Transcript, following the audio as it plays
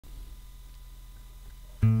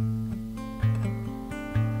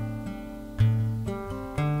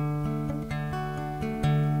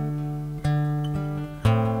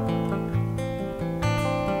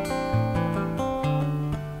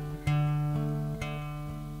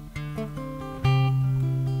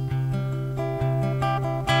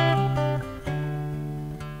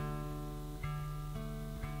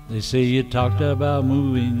They say you talked about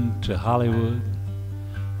moving to Hollywood,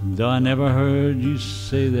 though I never heard you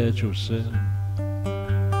say that yourself.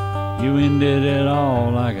 You ended it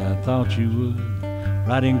all like I thought you would,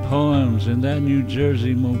 writing poems in that New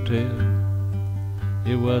Jersey motel.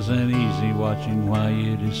 It wasn't easy watching while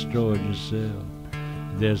you destroyed yourself.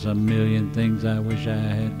 There's a million things I wish I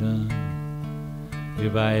had done.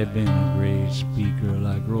 If I had been a great speaker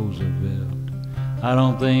like Roosevelt, I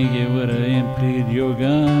don't think it would have emptied your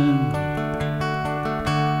gun.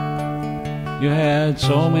 You had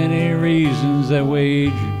so many reasons that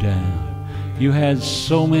weighed you down. You had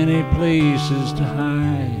so many places to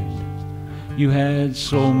hide. You had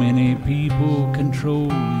so many people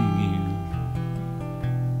controlling you.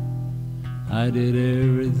 I did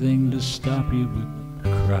everything to stop you but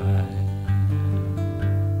cry.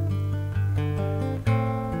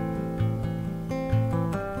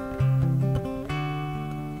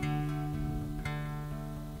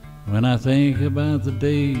 When I think about the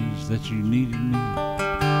days that you needed me,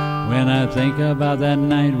 when I think about that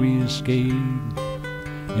night we escaped,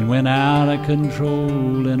 and went out of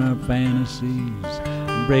control in our fantasies,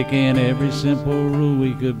 breaking every simple rule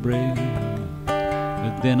we could break.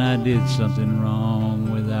 But then I did something wrong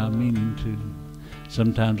without meaning to.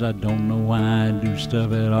 Sometimes I don't know why I do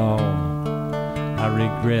stuff at all. I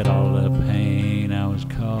regret all the pain I was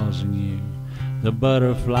causing you, the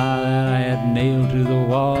butterfly that I had nailed to the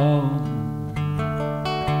wall.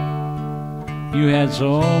 You had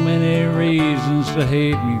so many reasons to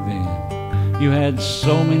hate me then. You had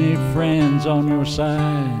so many friends on your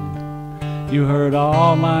side. You heard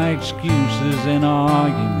all my excuses and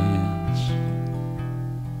arguments.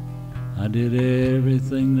 I did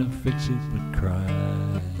everything to fix it but cry.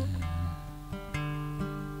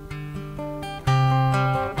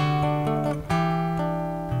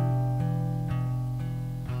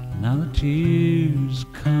 Now the tears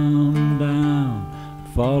come down,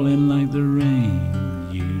 falling like the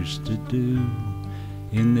rain used to do.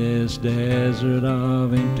 In this desert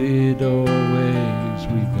of empty doorways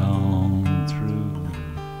we've gone through.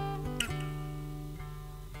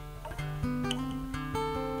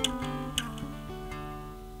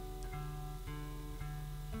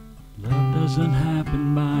 Love doesn't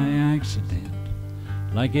happen by accident,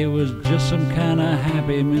 like it was just some kind of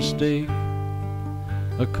happy mistake,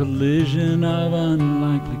 a collision of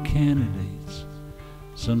unlikely candidates,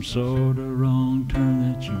 some sort of wrong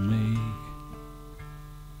turn that you make.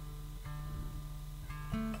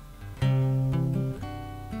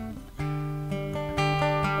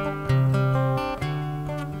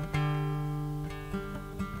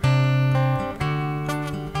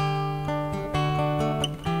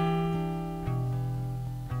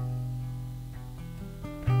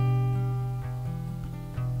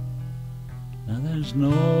 Now there's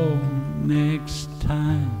no next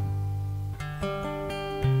time,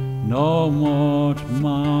 no more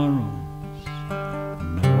tomorrows,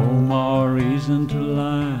 no more reason to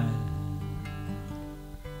lie.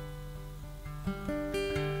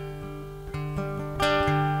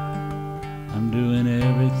 I'm doing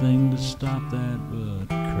everything to stop that but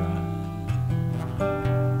cry.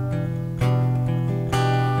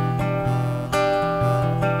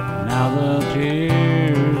 Now the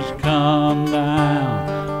tears come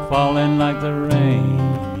down, falling like the rain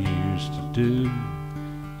used to do,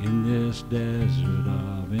 in this desert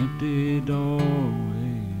of empty doors.